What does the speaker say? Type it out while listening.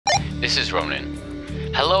this is Ronan.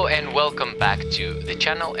 Hello and welcome back to the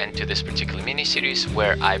channel and to this particular mini-series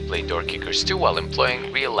where I play Door Kickers 2 while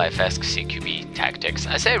employing real-life-esque CQB tactics.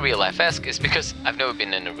 I say real-life-esque is because I've never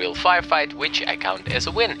been in a real firefight, which I count as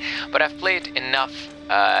a win, but I've played enough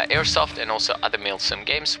airsoft and also other milsim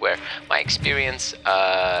games where my experience,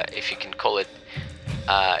 if you can call it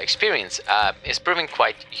experience, is proving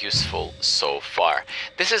quite useful so far.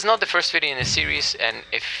 This is not the first video in the series, and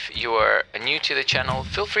if you are new to the channel,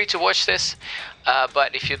 feel free to watch this.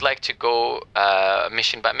 But if you'd like to go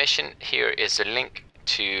mission by mission, here is a link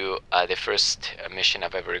to the first mission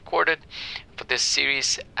I've ever recorded for this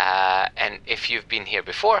series. And if you've been here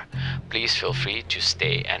before, please feel free to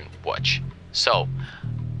stay and watch. So,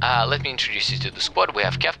 let me introduce you to the squad. We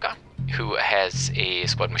have Kefka, who has a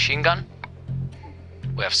squad machine gun.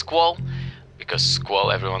 We have Squall, because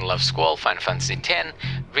Squall, everyone loves Squall. Final Fantasy X,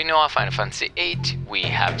 Rinoa, Final Fantasy VIII. We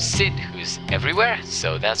have Sid, who's everywhere,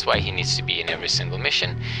 so that's why he needs to be in every single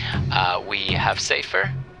mission. We have Safer,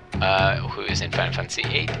 who is in Final Fantasy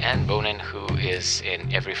VIII, and Bonin, who is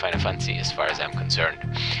in every Final Fantasy as far as I'm concerned.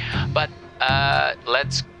 But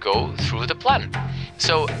let's go through the plan.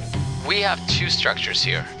 So we have two structures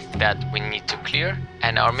here that we need to clear,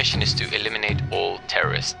 and our mission is to eliminate all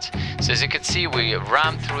terrorists. So as you can see, we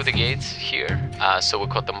rammed through the gates here, so we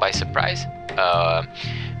caught them by surprise,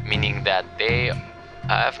 meaning that they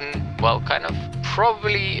have, well, kind of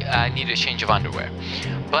probably need a change of underwear.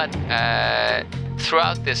 But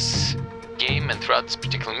throughout this game and throughout this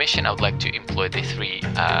particular mission, I would like to employ the three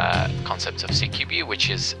concepts of CQB, which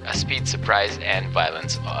is speed, surprise, and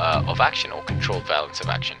violence of action, or controlled violence of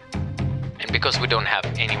action. And because we don't have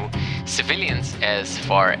any civilians as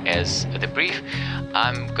far as the brief,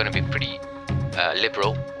 I'm going to be pretty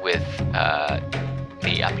liberal with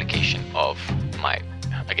the application of my,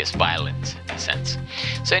 I guess, violent sense.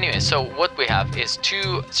 So anyway, so what we have is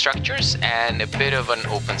two structures and a bit of an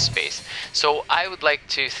open space. So I would like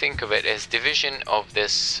to think of it as division of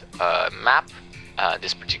this map,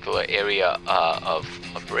 this particular area of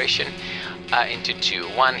operation, into two.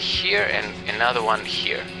 One here and another one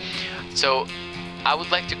here. So I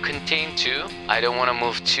would like to contain two. I don't want to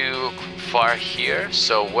move too far here.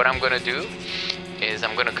 So what I'm going to do is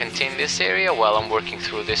I'm going to contain this area while I'm working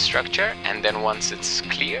through this structure. And then once it's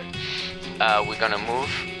clear, we're going to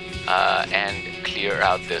move and clear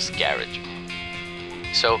out this garage.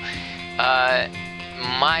 So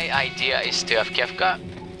my idea is to have Kefka,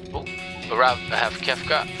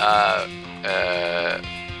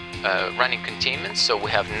 running containment, so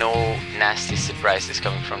we have no nasty surprises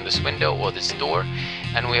coming from this window or this door.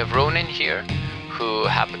 And we have Ronin here, who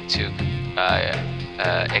happened to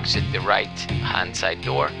exit the right hand side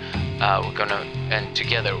door. We're gonna, and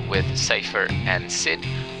together with Cypher and Sid,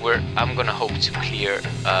 I'm gonna hope to clear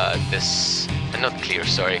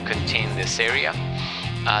contain this area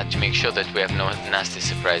to make sure that we have no nasty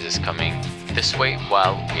surprises coming this way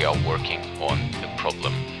while we are working on the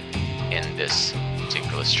problem in this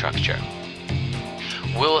particular structure.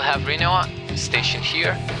 We'll have Rinoa stationed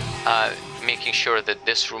here, making sure that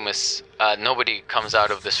this room is nobody comes out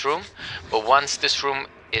of this room. But once this room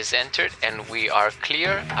is entered and we are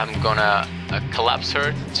clear, I'm gonna collapse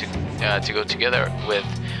her to go together with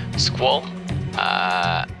Squall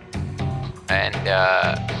and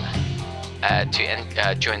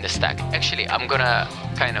to join the stack. Actually, I'm gonna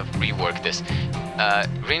kind of rework this.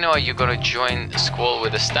 Rino, you're gonna join Squall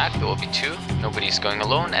with a stack. There will be two. Nobody's going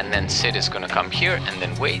alone. And then Sid is gonna come here and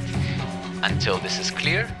then wait until this is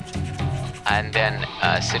clear. And then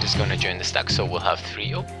Sid is gonna join the stack. So we'll have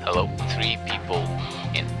three people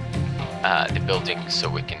in the building, so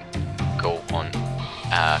we can go on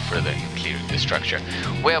further in clearing the structure.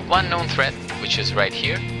 We have one known threat, which is right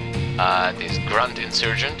here. This grunt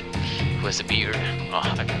insurgent who has a beard. Oh,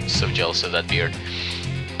 I'm so jealous of that beard.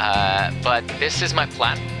 But this is my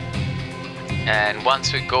plan, and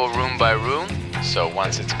once we go room by room, so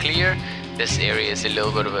once it's clear, this area is a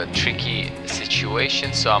little bit of a tricky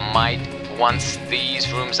situation, so I might, once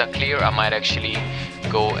these rooms are clear, I might actually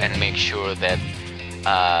go and make sure that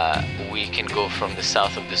we can go from the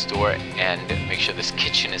south of this door and make sure this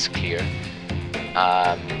kitchen is clear.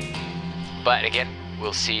 But again,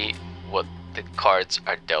 we'll see what the cards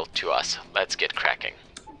are dealt to us. Let's get cracking.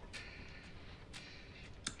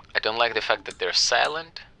 I don't like the fact that they're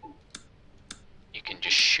silent. You can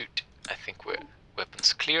just shoot. I think we're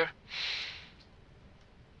weapons clear.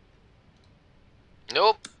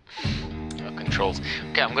 Nope. No controls.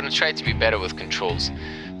 Okay, I'm gonna try to be better with controls.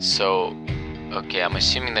 So, okay, I'm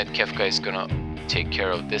assuming that Kefka is gonna take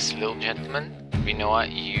care of this little gentleman. Rinoa,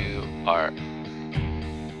 you are...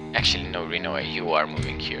 Actually, no, Rinoa, you are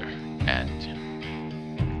moving here. And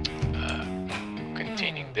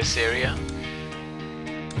this area.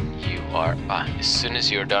 You are, as soon as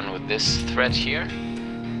you're done with this thread here,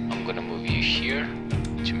 I'm gonna move you here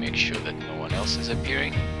to make sure that no one else is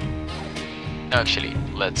appearing. Actually,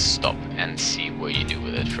 let's stop and see what you do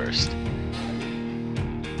with it first.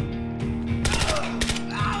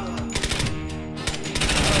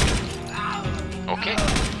 Okay.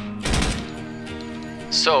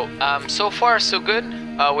 So, so far so good.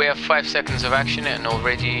 We have 5 seconds of action and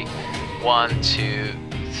already 1, 2,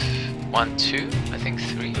 I think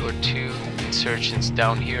 3 or 2 insurgents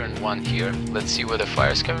down here and 1 here. Let's see where the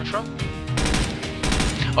fire is coming from.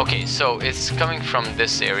 Okay, so it's coming from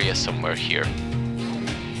this area somewhere here.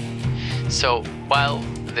 So while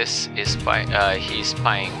this is he's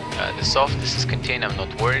spying this off, this is contained, I'm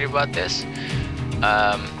not worried about this.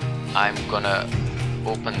 I'm gonna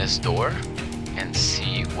open this door and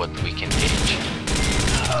see what we can gauge.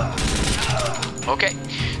 Okay,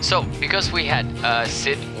 so because we had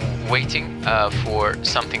Sid waiting for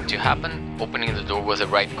something to happen, opening the door was a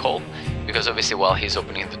right call, because obviously while he's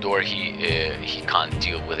opening the door he can't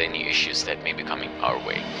deal with any issues that may be coming our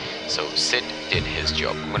way. So Sid did his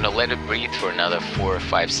job. I'm gonna let it breathe for another 4 or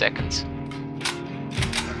 5 seconds.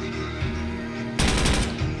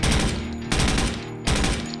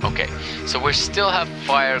 Okay, so we still have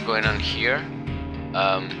fire going on here.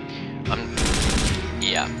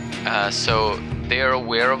 So they are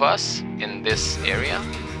aware of us in this area,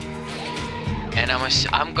 and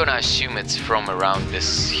I'm gonna assume it's from around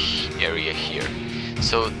this area here.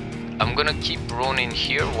 So I'm gonna keep Ronin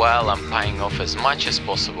here while I'm pieing off as much as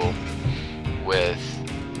possible with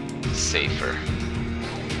Safer,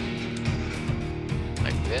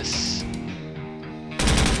 like this.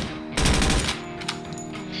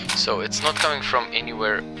 So it's not coming from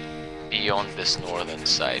anywhere beyond this northern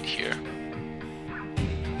side here.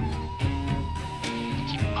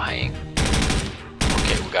 Keep eyeing.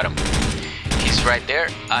 Okay, we got him. He's right there.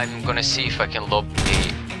 I'm gonna see if I can lob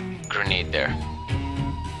a grenade there.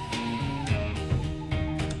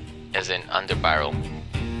 As in under barrel.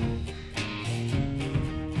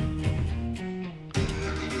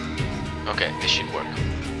 Okay, this should work.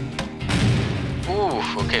 Ooh,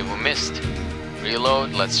 okay, we missed.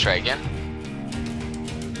 Reload, let's try again.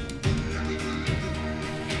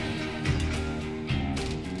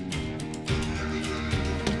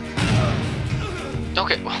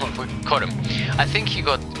 Okay, well, we caught him. I think he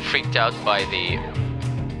got freaked out by the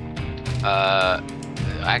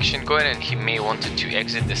action going, and he may wanted to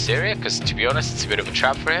exit this area, because to be honest, it's a bit of a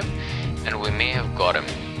trap for him, and we may have got him.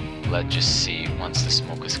 Let's just see. Once the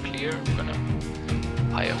smoke is clear, I'm gonna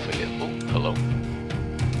pie off a little. Oh, hello.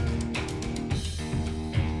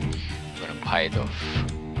 Hide off.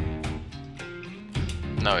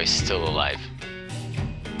 No, he's still alive. I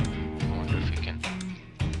wonder if we can go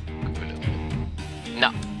a little bit.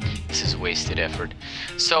 No, this is wasted effort.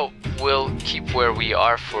 So we'll keep where we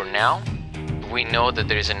are for now. We know that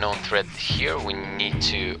there is a known threat here. We need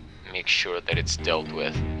to make sure that it's dealt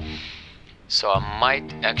with. So I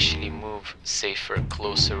might actually move Safer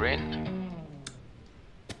closer in.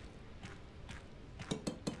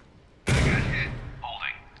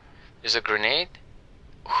 There's a grenade.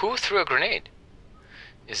 Who threw a grenade?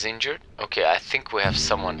 Is injured? Okay, I think we have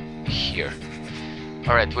someone here.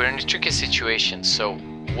 Alright, we're in a tricky situation, so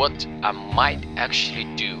what I might actually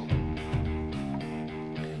do,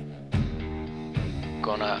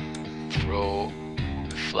 gonna throw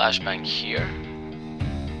a flashbang here,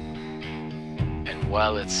 and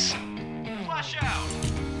while it's flash out,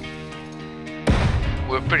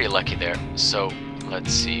 we're pretty lucky there, so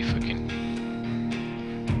let's see if we can.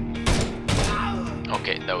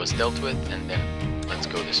 Okay, that was dealt with, and then let's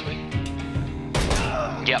go this way.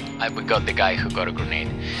 Yep, we got the guy who got a grenade.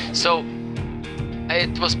 So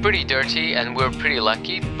it was pretty dirty and we're pretty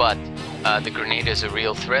lucky, but the grenade is a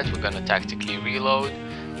real threat. We're gonna tactically reload.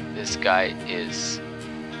 This guy is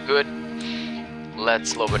good.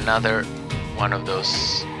 Let's lob another one of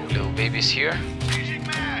those little babies here.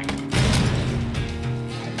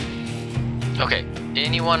 Okay,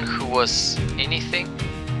 anyone who was anything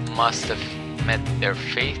must have met their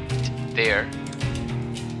fate there.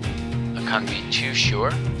 I can't be too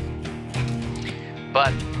sure,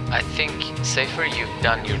 but I think Safer, you've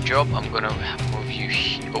done your job. I'm gonna move you.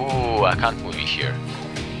 Oh, I can't move you here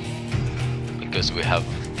because we have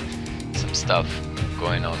some stuff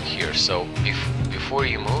going on here. So before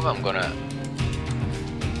you move, I'm gonna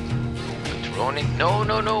put Ronin. No.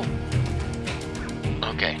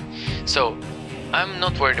 Okay, so I'm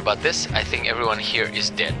not worried about this. I think everyone here is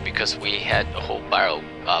dead because we had a whole barrel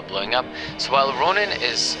blowing up. So while Ronin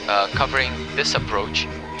is covering this approach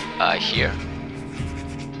here,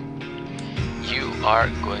 you are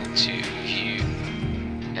going to view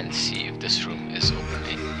and see if this room is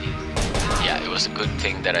open. Yeah, it was a good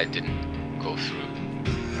thing that I didn't go through.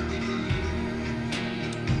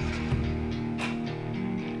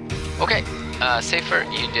 Okay, Safer,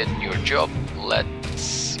 you did your job.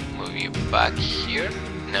 Let's move you back here.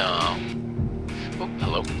 No. Oh,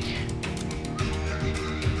 hello.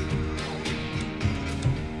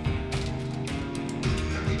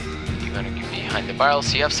 You're gonna get behind the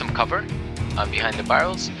barrels. You have some cover behind the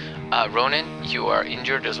barrels. Ronin, you are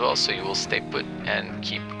injured as well, so you will stay put and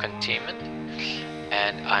keep containment.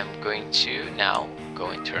 And I'm going to now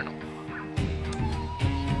go internal.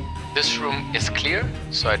 This room is clear,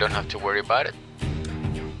 so I don't have to worry about it.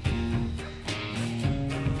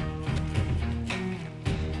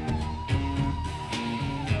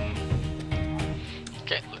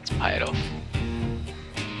 Okay, let's pie it off.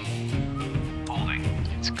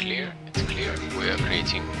 It's clear, it's clear. We are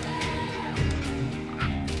creating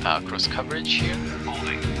cross coverage here.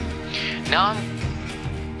 Now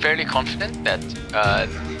I'm fairly confident that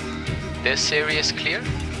this area is clear.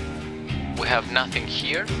 We have nothing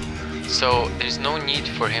here, so there's no need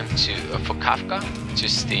for him to for Kafka to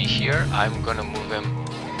stay here. I'm gonna move him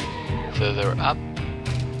further up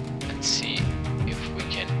and see if we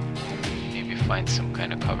can maybe find some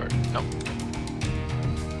kind of cover. Nope.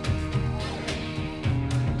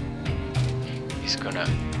 He's gonna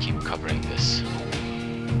keep covering this,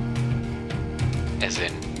 as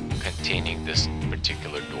in containing this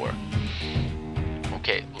particular door.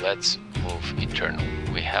 Okay, let's move internal.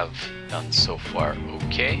 We have done so far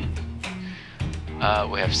okay.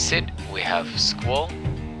 We have Sid, we have Squall.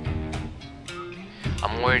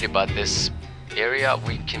 I'm worried about this area.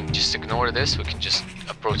 We can just ignore this, we can just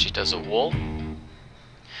approach it as a wall.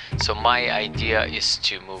 So my idea is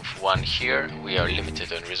to move one here. We are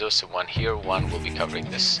limited on resources. One here, one will be covering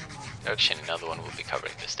this direction, another one will be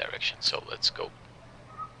covering this direction. So let's go.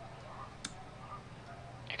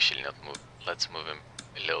 Actually not move, let's move him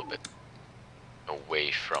a little bit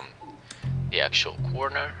away from the actual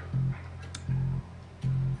corner.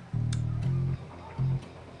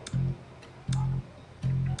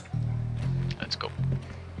 Let's go.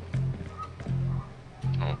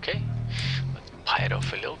 Okay, let's pie it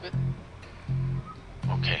off a little bit.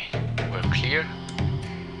 Okay, we're clear.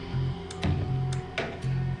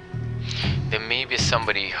 There may be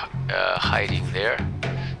somebody hiding there,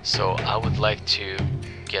 so I would like to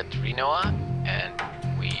get Rinoa and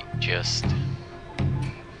we just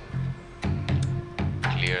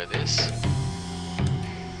clear this.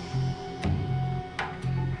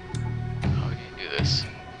 How do you do this?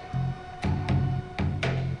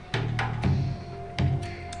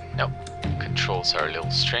 Nope, controls are a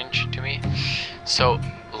little strange to me. So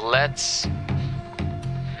let's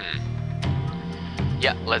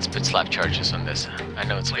yeah, let's put slap charges on this. I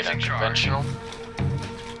know it's a bit unconventional.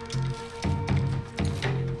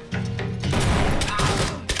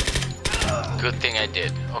 Good thing I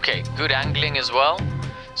did. Okay, good angling as well.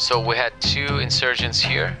 So we had two insurgents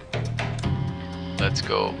here. Let's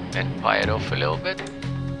go and pie it off a little bit.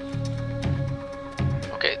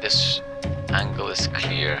 Okay, this angle is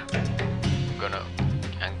clear. I'm gonna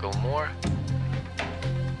angle more.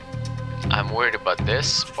 I'm worried about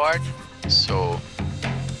this part, so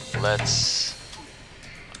let's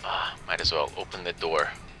might as well open the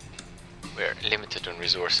door. We're limited on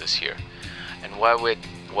resources here. And while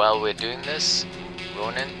we're doing this,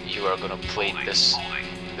 Ronin, you are gonna plate this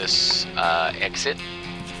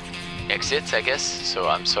exits, I guess. So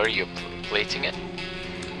I'm sorry, you're plating it.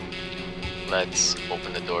 Let's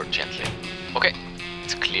open the door gently. Okay,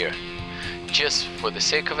 it's clear. Just for the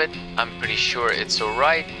sake of it, I'm pretty sure it's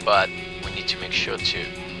alright, but we need to make sure to.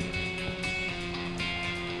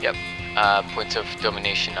 Yep, point of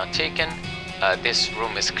domination not taken. This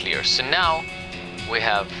room is clear. So now we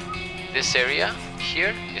have this area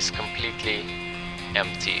here is completely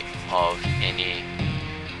empty of any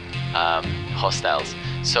hostiles.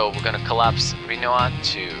 So we're gonna collapse Rinoa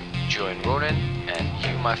to join Ronin, and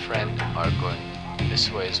you, my friend, are going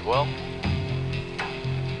this way as well.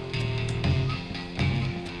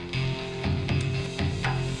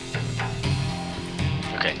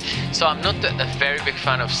 Okay, so I'm not a very big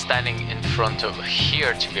fan of standing in front of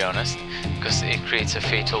here, to be honest, because it creates a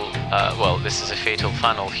fatal, well, this is a fatal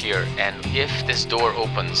funnel here, and if this door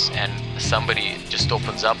opens and somebody just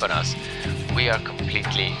opens up on us, we are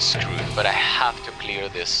completely screwed. But I have to clear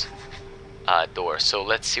this door, so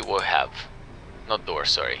let's see what we have. Not door,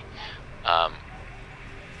 sorry.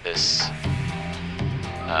 This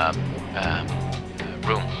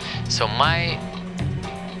room. So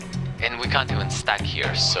and we can't even stack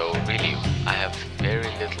here, so really I have very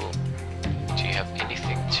little. Do you have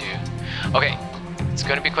Okay, it's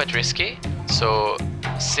gonna be quite risky. So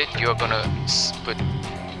Sid, you're gonna put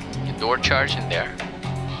your door charge in there.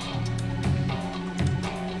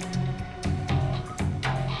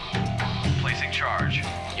 Placing charge.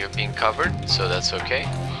 You're being covered, so that's okay.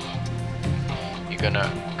 You're gonna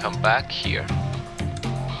come back here.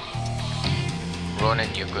 Ronan,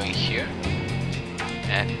 you're going here.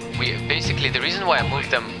 And we basically, the reason why I moved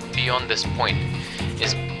them beyond this point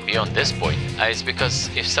is because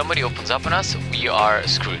if somebody opens up on us, we are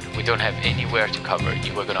screwed. We don't have anywhere to cover.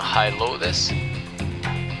 You are gonna high-low this.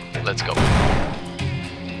 Let's go.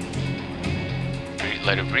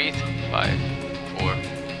 Let it breathe. 5, 4,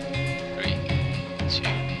 3, 2,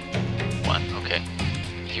 1. Okay.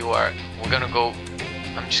 We're gonna go.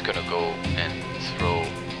 I'm just gonna go and throw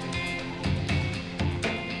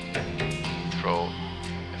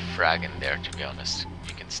a frag in there, to be honest.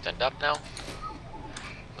 You can stand up now.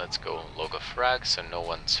 Let's go log a frag so no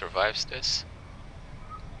one survives this.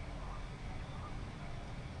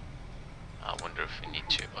 I wonder if we need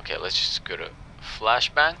to. Okay, let's just go to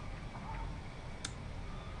flashbang.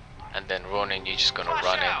 And then Ronan, you're just gonna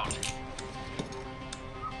run in.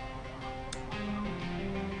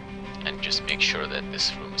 And just make sure that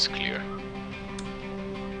this room is clear.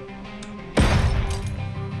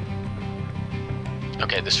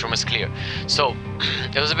 Okay, this room is clear. So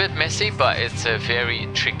it was a bit messy, but it's a very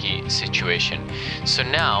tricky situation. So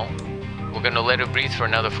now we're gonna let it breathe for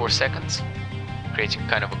another 4 seconds, creating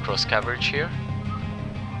kind of a cross coverage here.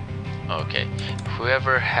 Okay,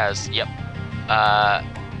 whoever has, yep.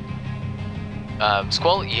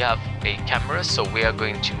 Squall, you have a camera, so we are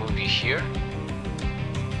going to move you here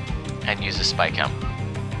and use a spy cam.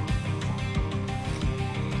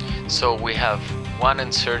 So we have one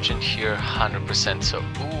insurgent here, 100%. So,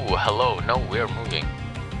 ooh, hello. No, we're moving.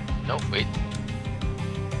 No, wait.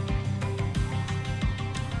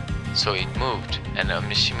 So it moved, and I'm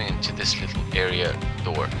assuming into this little area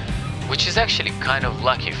door, which is actually kind of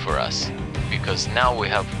lucky for us, because now we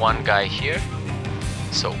have one guy here.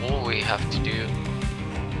 So all we have to do,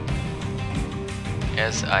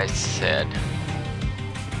 as I said,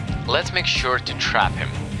 let's make sure to trap him.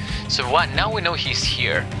 So what? Now we know he's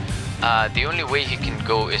here. The only way he can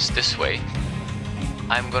go is this way.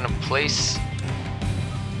 I'm gonna place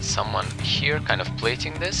someone here, kind of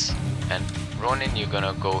plating this, and Ronan, you're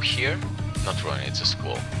gonna go here. Not Ronan, it's a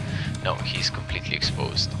Squall. No, he's completely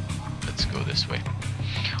exposed. Let's go this way.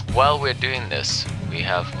 While we're doing this, we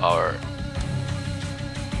have our...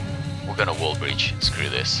 We're gonna wall breach. Screw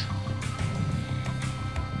this.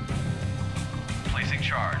 Placing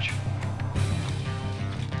charge.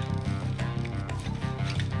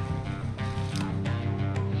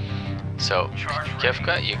 So,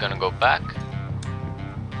 Kefka, you're gonna go back.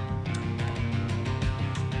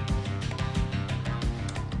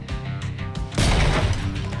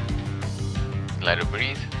 Let it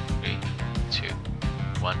breathe. 3, 2,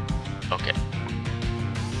 1. Okay.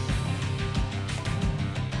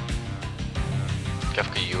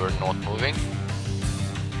 Kefka, you are not moving.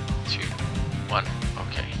 2, 1.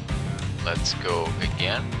 Okay. Let's go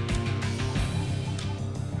again.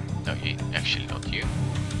 No, you, actually not you.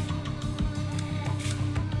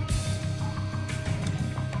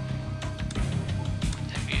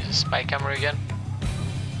 Spy camera again.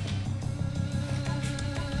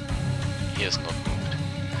 He has not moved.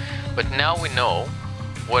 But now we know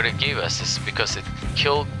what it gave us is because it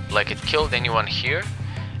killed, it killed anyone here,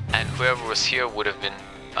 and whoever was here would have been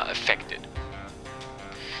affected.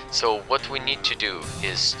 So what we need to do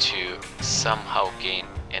is to somehow gain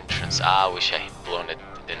entrance. I wish I had blown it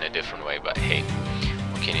in a different way, but hey,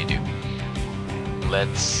 what can you do?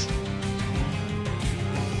 Let's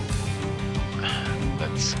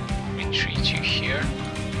retreat you here.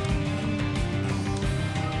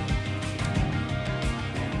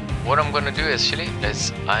 What I'm gonna do actually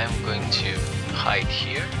is I'm going to hide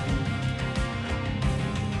here,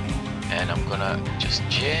 and I'm gonna just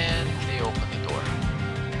gently open the door.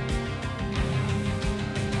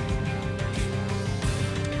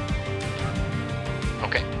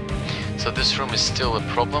 Okay, so this room is still a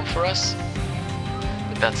problem for us,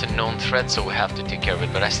 but that's a known threat, so we have to take care of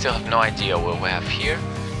it. But I still have no idea what we have here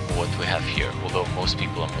or what we have here, although most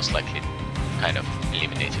people are most likely kind of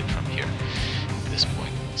eliminated from here at this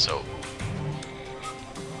point. So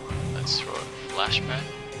let's throw a flashbang.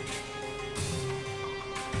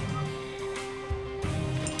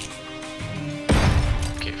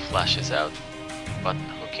 Okay, flash is out. Button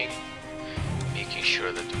hooking, making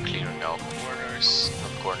sure that we're clearing our corners,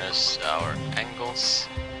 not corners, our angles.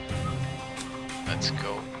 Let's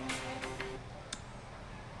go.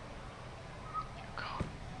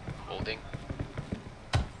 Holding.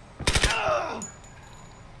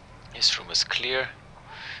 is clear.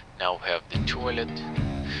 Now we have the toilet.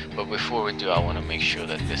 But before we do, I want to make sure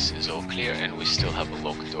that this is all clear, and we still have a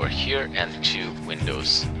locked door here and 2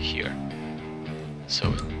 windows here.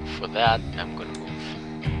 So for that, I'm gonna move.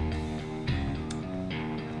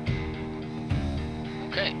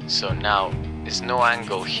 Okay, so now there's no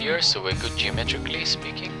angle here, so we're good geometrically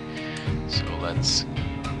speaking. So let's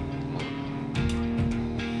move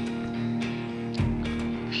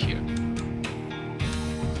here.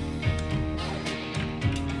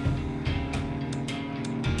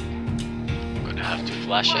 I'm gonna have to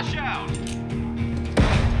flash it. Watch out!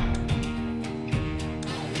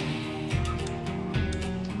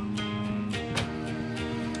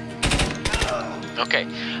 Okay,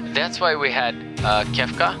 that's why we had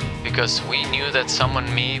Kefka, because we knew that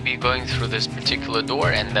someone may be going through this particular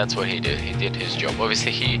door, and that's what he did. He did his job.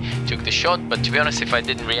 Obviously he took the shot, but to be honest, if I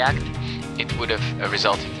didn't react, it would have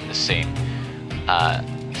resulted in the same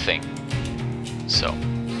thing. So,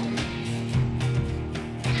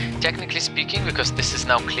 technically speaking, because this is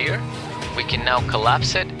now clear, we can now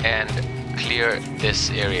collapse it and clear this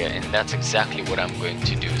area, and that's exactly what I'm going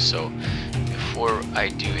to do. So before I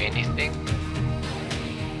do anything,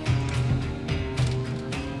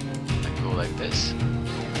 like this.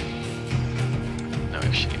 No,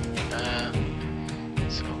 actually,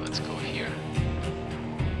 so let's go here.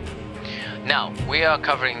 Now we are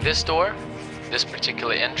covering this door, this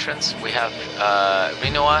particular entrance. We have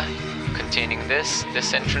Rinoa containing this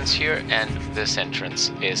entrance here, and this entrance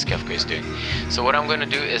is Kefka is doing. So what I'm going to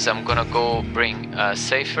do is I'm going to go bring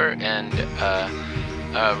Safer and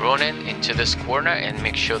Ronin into this corner and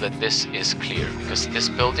make sure that this is clear, because this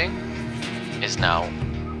building is now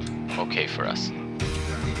okay for us.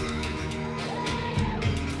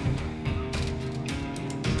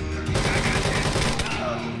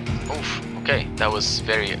 Oof, okay, that was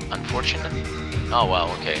very unfortunate. Oh wow,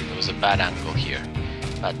 okay, there was a bad angle here,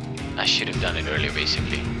 but I should have done it earlier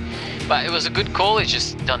basically. But it was a good call, it's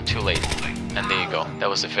just done too late. And there you go, that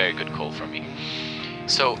was a very good call from me.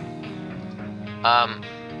 So,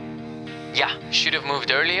 yeah, should have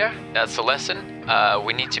moved earlier, that's a lesson.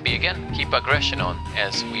 We need to be, again, keep aggression on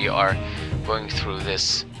as we are going through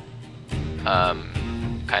this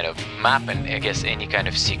kind of map, and I guess any kind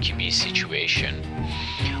of CQB situation.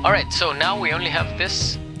 Alright, so now we only have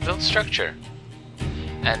this little structure,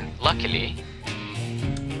 and luckily,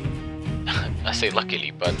 I say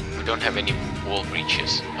luckily, but we don't have any wall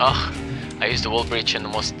breaches. Ugh, I used the wall breach in the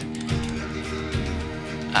most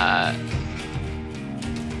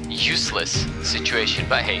useless situation,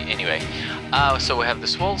 but hey, anyway. So we have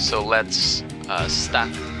this wall, so let's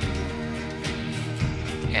stack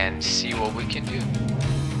and see what we can do.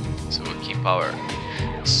 So we'll keep our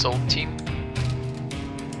assault team.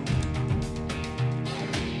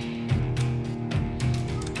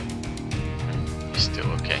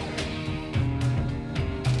 Still okay.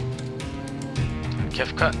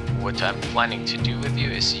 Kefka, what I'm planning to do with you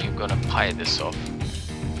is you're gonna pie this off.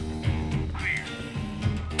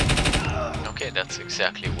 Okay, that's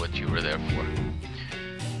exactly what you were there for.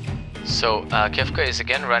 So Kefka is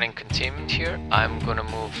again running containment here. I'm gonna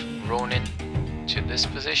move Ronin to this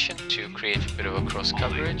position to create a bit of a cross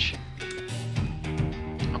coverage.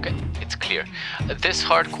 Okay, it's clear. This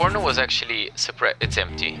hard corner was actually it's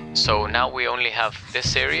empty. So now we only have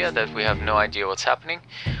this area that we have no idea what's happening,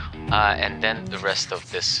 and then the rest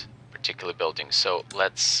of this particular building. So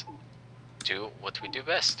let's do what we do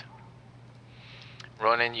best.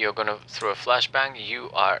 Ronin, you're gonna throw a flashbang. You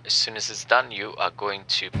are, as soon as it's done, you are going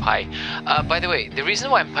to pie. By the way, the reason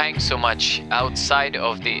why I'm pieing so much outside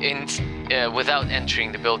of the without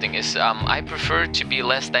entering the building is I prefer to be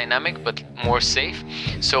less dynamic but more safe.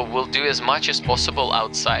 So we'll do as much as possible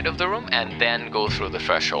outside of the room and then go through the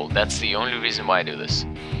threshold. That's the only reason why I do this.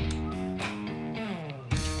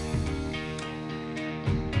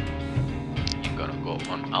 You're gonna go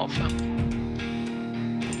on Alpha.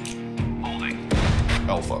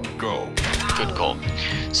 Alpha, go. Good call.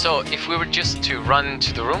 So if we were just to run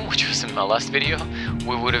to the room, which was in my last video,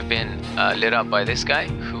 we would have been lit up by this guy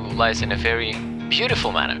who lies in a very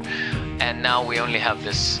beautiful manner. And now we only have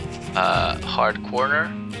this hard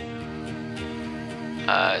corner.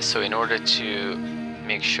 So in order to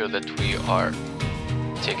make sure that we are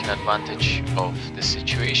taking advantage of the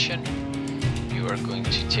situation, you are going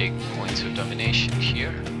to take points of domination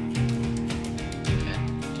here.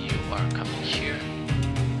 And you are coming here.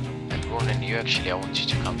 Ronin, you actually, I want you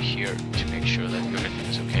to come here to make sure that everything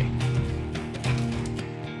is okay.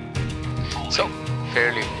 So,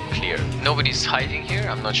 fairly clear. Nobody's hiding here.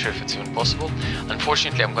 I'm not sure if it's even possible.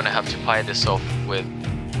 Unfortunately, I'm gonna have to pie this off with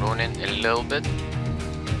Ronin a little bit.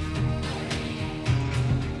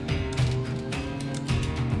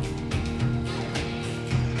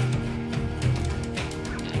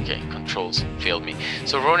 controls failed me.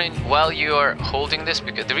 So Ronin, while you are holding this,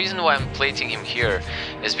 because the reason why I'm plating him here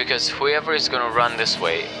is because whoever is gonna run this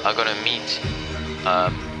way are gonna meet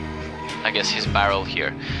I guess his barrel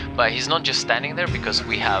here. But he's not just standing there because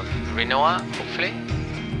we have Rinoa, hopefully.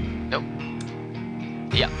 Nope.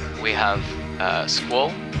 Yeah, we have Squall,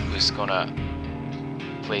 who's gonna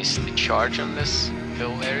place the charge on this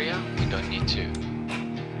little area. We don't need to.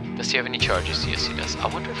 Does he have any charges? Yes, he does. I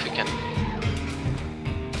wonder if we can.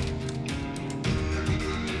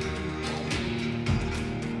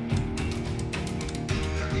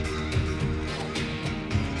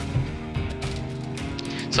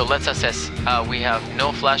 So let's assess. We have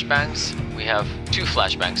no flashbangs. We have 2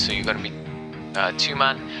 flashbangs, so you're gonna be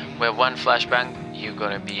 2-man. We have 1 flashbang. You're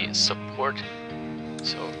gonna be support.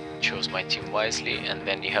 So chose my team wisely. And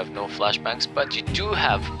then you have no flashbangs, but you do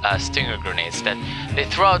have stinger grenades that they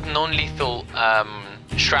throw out non-lethal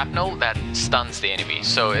shrapnel that stuns the enemy.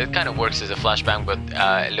 So it kind of works as a flashbang, but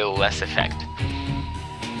a little less effect.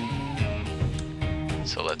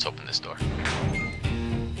 So let's open this door.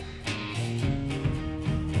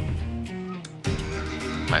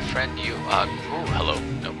 My friend, you are... Ooh, hello.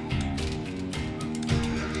 Nope.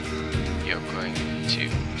 You're going to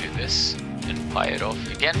do this and fire it off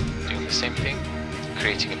again, doing the same thing,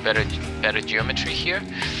 creating a better geometry here.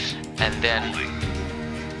 And then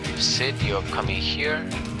Sid, you're coming here.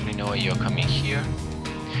 Rinoa, you're coming here.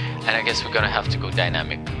 And I guess we're gonna have to go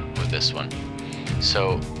dynamic with this one.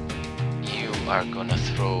 So you are gonna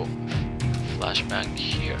throw flashbang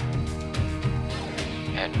here.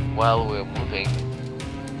 And while we're moving,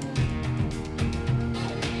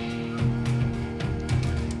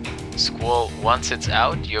 Squall, once it's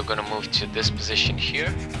out, you're gonna move to this position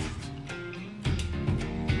here.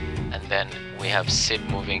 And then we have Sid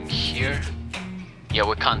moving here. Yeah,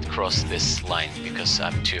 we can't cross this line because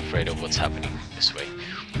I'm too afraid of what's happening this way.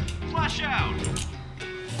 Flash out!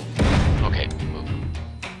 Okay, move.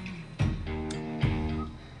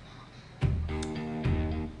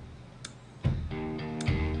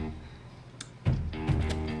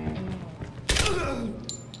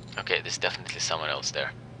 Okay, there's definitely someone else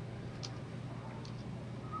there.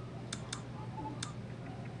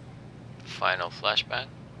 Final flashbang.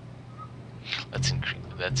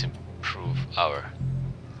 Let's improve our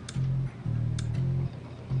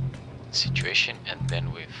situation, and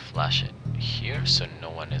then we flash it here so no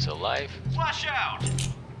one is alive. Flash out!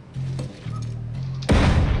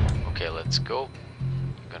 Okay, let's go.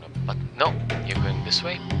 You're gonna no, you're going this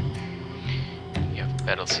way. You have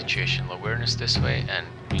battle situational awareness this way, and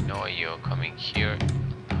we know you're coming here.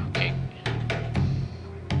 Okay.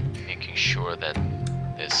 Making sure that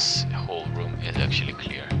this whole room is actually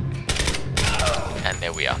clear. And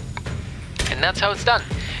there we are. And that's how it's done.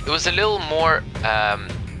 It was a little more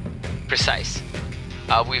precise.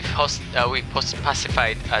 We've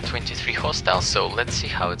pacified 23 hostiles, so let's see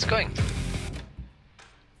how it's going.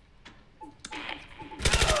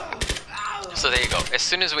 So there you go. As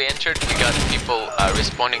soon as we entered, we got people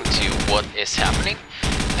responding to what is happening.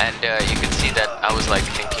 And you can see that I was like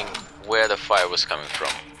thinking where the fire was coming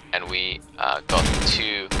from. And we got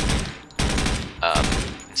 2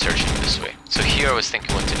 insertion this way. So here I was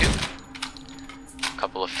thinking what to do. A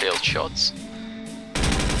couple of failed shots.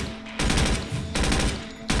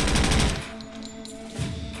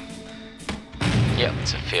 Yeah,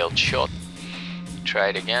 it's a failed shot. Try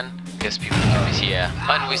it again. Guess people can be, yeah.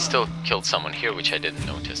 And we still killed someone here, which I didn't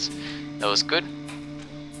notice. That was good.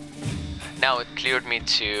 Now it cleared me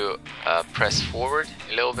to press forward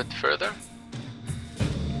a little bit further.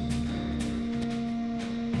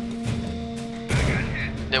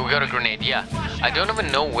 Then we got a grenade, yeah. I don't even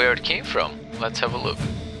know where it came from. Let's have a look.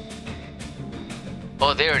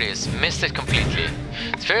 Oh, there it is. Missed it completely.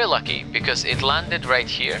 It's very lucky because it landed right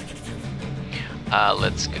here.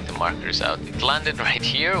 Let's get the markers out. It landed right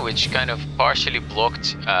here, which kind of partially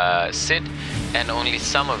blocked Sid, and only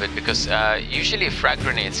some of it, because usually frag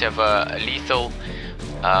grenades have a lethal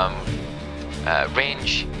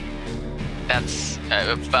range that's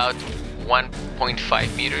about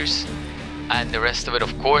 1.5 meters. And the rest of it,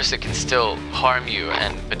 of course, it can still harm you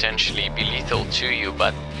and potentially be lethal to you,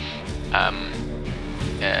 but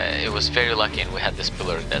it was very lucky, and we had this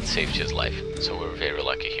pillar that saved his life, so we're very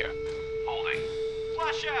lucky here. Holding.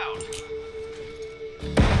 Flash out!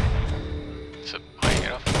 So, playing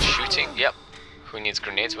it off, shooting, yep. Who needs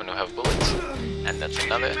grenades when we have bullets? And that's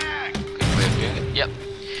another good way of doing it, yep.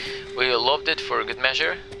 We loved it for a good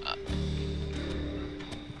measure.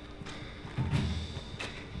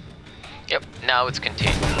 Yep, now it's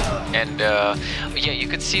contained. And yeah, you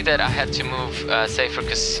could see that I had to move safer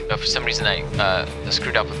because for some reason I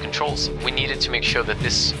screwed up with controls. We needed to make sure that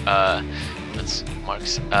this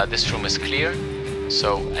this room is clear,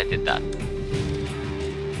 so I did that.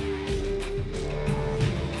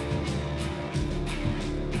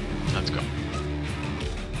 Let's go.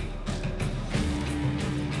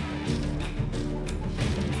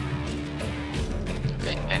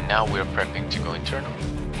 Okay, and now we're prepping to go internal.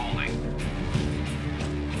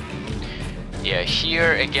 Yeah,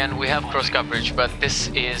 here again we have cross coverage, but this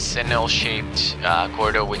is an L-shaped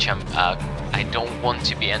corridor which I don't want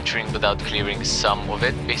to be entering without clearing some of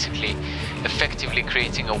it, basically effectively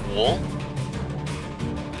creating a wall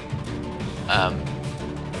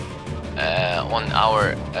on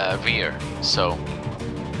our rear. So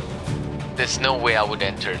there's no way I would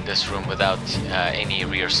enter this room without any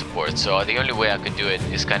rear support, so the only way I could do it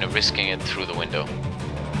is kind of risking it through the window.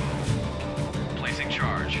 Placing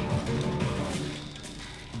charge.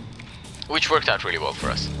 Which worked out really well for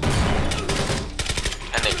us.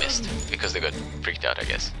 And they missed, because they got freaked out, I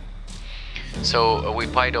guess. So we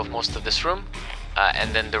pied off most of this room,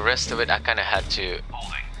 and then the rest of it I kind of had to...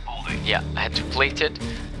 Holding. Yeah, I had to plate it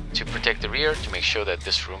to protect the rear, to make sure that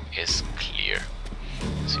this room is clear.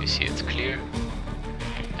 So you see it's clear.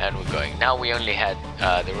 And we're going. Now we only had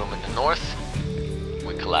the room in the north.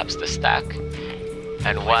 We collapsed the stack.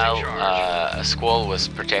 And while a squall was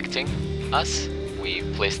protecting us, we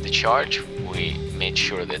placed the charge. We made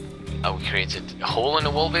sure that we created a hole in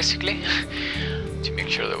the wall, basically, to make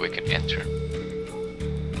sure that we could enter.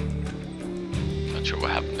 Not sure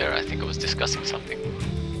what happened there. I think I was discussing something.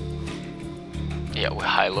 Yeah, we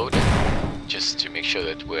high-loaded, just to make sure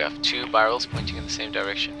that we have two barrels pointing in the same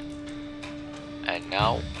direction. And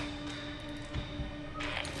now...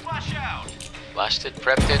 Flash out! Flashed it,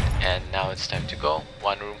 prepped it, and now it's time to go.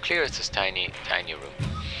 One room clear. It's this tiny, tiny room.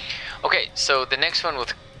 Okay, so the next one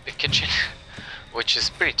with the kitchen, which is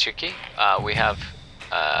pretty tricky. We have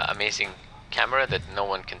amazing camera that no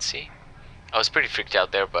one can see. I was pretty freaked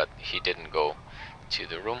out there, but he didn't go to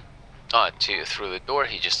the room, through the door.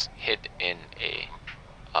 He just hid in a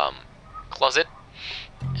closet,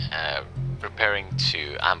 preparing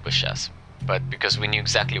to ambush us. But because we knew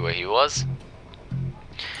exactly where he was,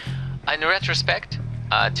 in retrospect,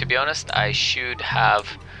 to be honest, I should have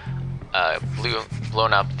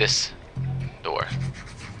blown up this door,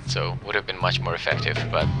 so would have been much more effective.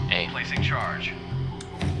 But hey, Placing charge.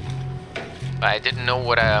 I didn't know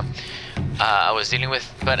what I was dealing with.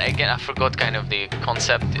 But again, I forgot kind of the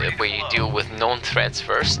concept where you deal with known threats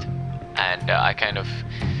first, and I kind of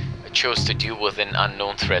chose to deal with an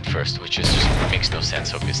unknown threat first, which just makes no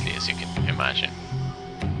sense, obviously, as you can imagine.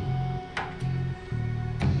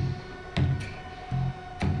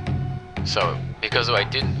 So because we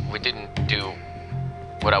didn't do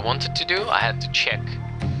what I wanted to do, I had to check.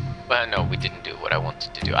 Well, no, we didn't do what I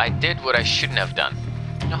wanted to do. I did what I shouldn't have done.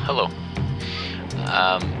 Oh, hello.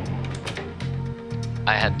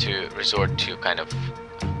 I had to resort to kind of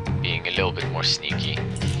being a little bit more sneaky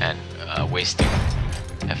and wasting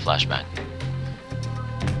a flashbang.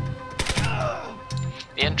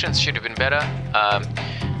 The entrance should have been better.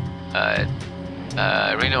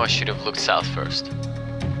 Reno, I should have looked south first.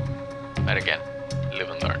 But again, live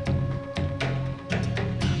and learn.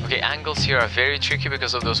 Okay, angles here are very tricky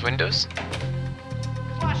because of those windows.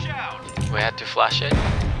 Flash out! We had to flash it.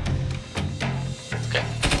 Okay.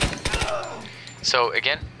 So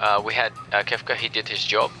again, we had Kefka, he did his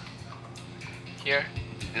job here.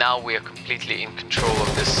 Now we are completely in control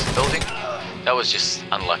of this building. That was just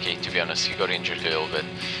unlucky, to be honest. He got injured a little bit.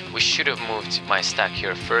 We should have moved my stack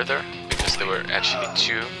here further because there were actually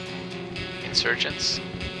two insurgents.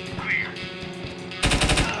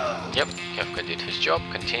 Yep, Kefka did his job.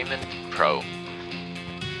 Containment Pro.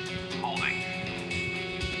 Holding.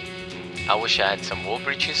 I wish I had some wall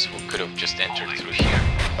breaches. We could have just entered through here.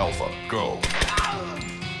 Alpha, go.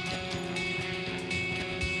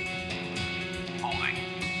 Holding.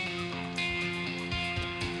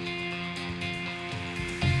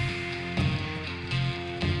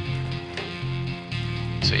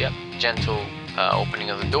 So yeah, gentle opening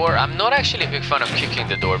of the door. I'm not actually a big fan of kicking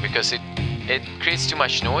the door because it creates too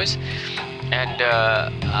much noise, and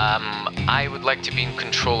I would like to be in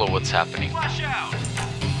control of what's happening. Flash out!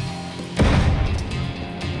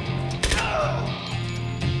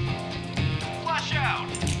 Flash out!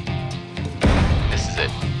 This is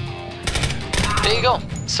it. There you go.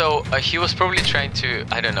 So he was probably trying to,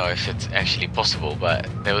 I don't know if it's actually possible, but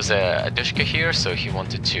there was a Dushka here, so he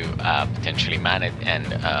wanted to potentially man it and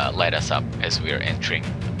light us up as we are entering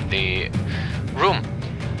the room.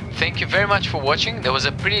 thank you very much for watching. That was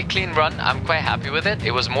a pretty clean run. I'm quite happy with it.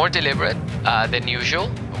 It was more deliberate than usual,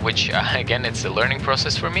 which again, it's a learning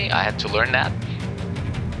process for me. I had to learn that.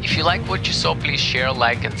 If you like what you saw, please share,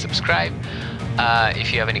 like, and subscribe.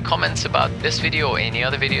 If you have any comments about this video or any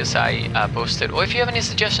other videos I posted, or if you have any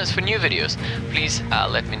suggestions for new videos, please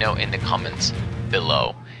let me know in the comments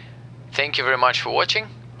below. Thank you very much for watching.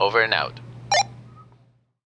 Over and out.